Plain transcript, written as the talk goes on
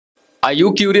Are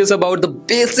you curious about the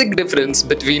basic difference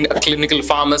between a clinical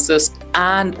pharmacist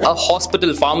and a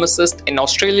hospital pharmacist in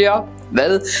Australia?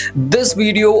 Well, this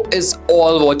video is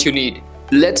all what you need.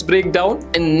 Let's break down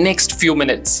in next few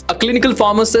minutes. A clinical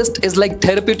pharmacist is like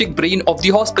therapeutic brain of the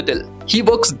hospital. He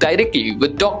works directly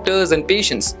with doctors and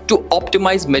patients to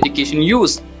optimize medication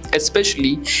use,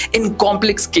 especially in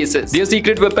complex cases. Their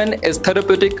secret weapon is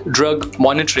Therapeutic Drug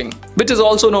Monitoring, which is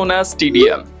also known as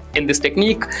TDM. In this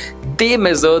technique, they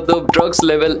measure the drug's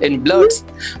level in bloods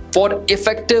for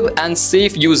effective and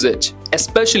safe usage,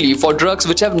 especially for drugs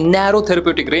which have narrow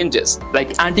therapeutic ranges like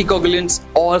anticoagulants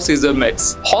or seizure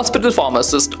meds. Hospital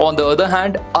pharmacists, on the other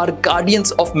hand, are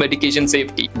guardians of medication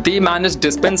safety. They manage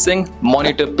dispensing,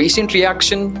 monitor patient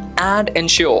reaction, and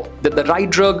ensure that the right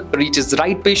drug reaches the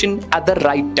right patient at the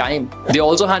right time. They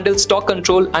also handle stock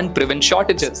control and prevent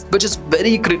shortages, which is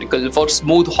very critical for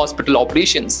smooth hospital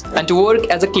operations. And to work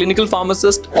as a clinical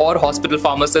pharmacist or hospital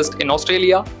pharmacist in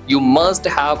Australia, you must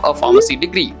have a pharmacy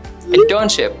degree,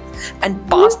 internship, and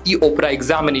pass the OPRA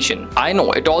examination. I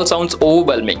know it all sounds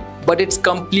overwhelming, but it's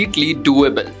completely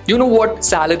doable. You know what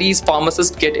salaries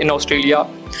pharmacists get in Australia?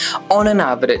 On an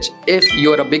average, if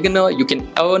you're a beginner, you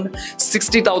can earn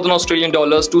 60,000 Australian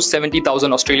dollars to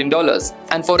 70,000 Australian dollars.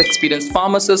 And for experienced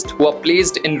pharmacists who are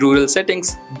placed in rural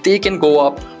settings, they can go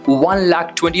up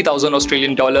 1,20,000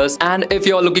 Australian dollars. And if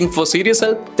you're looking for serious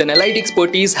help, then Allied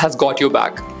Expertise has got your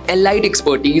back. Allied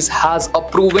Expertise has a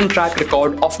proven track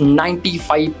record of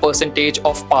 95%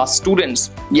 of past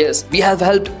students. Yes, we have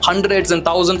helped hundreds and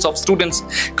thousands of students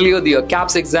clear their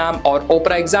CAPS exam or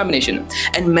OPRA examination,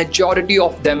 and majority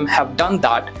of them have done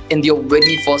that in their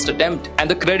very first attempt. And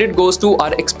the credit goes to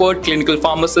our expert clinical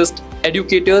pharmacists,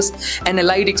 educators, and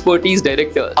Allied Expertise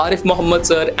director Arif Mohammed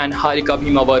sir and Harika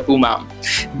Bhimawar ma'am.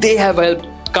 They have helped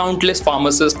countless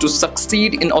pharmacists to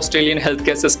succeed in Australian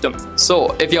healthcare system.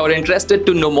 So if you are interested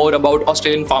to know more about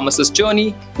Australian pharmacist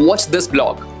journey, watch this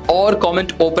blog or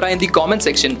comment OPRA in the comment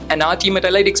section, and our team at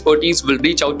Allied Expertise will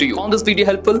reach out to you. Found this video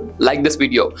helpful? Like this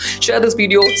video, share this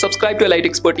video, subscribe to Allied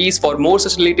Expertise for more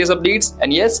such latest updates,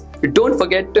 and yes, don't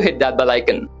forget to hit that bell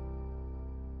icon.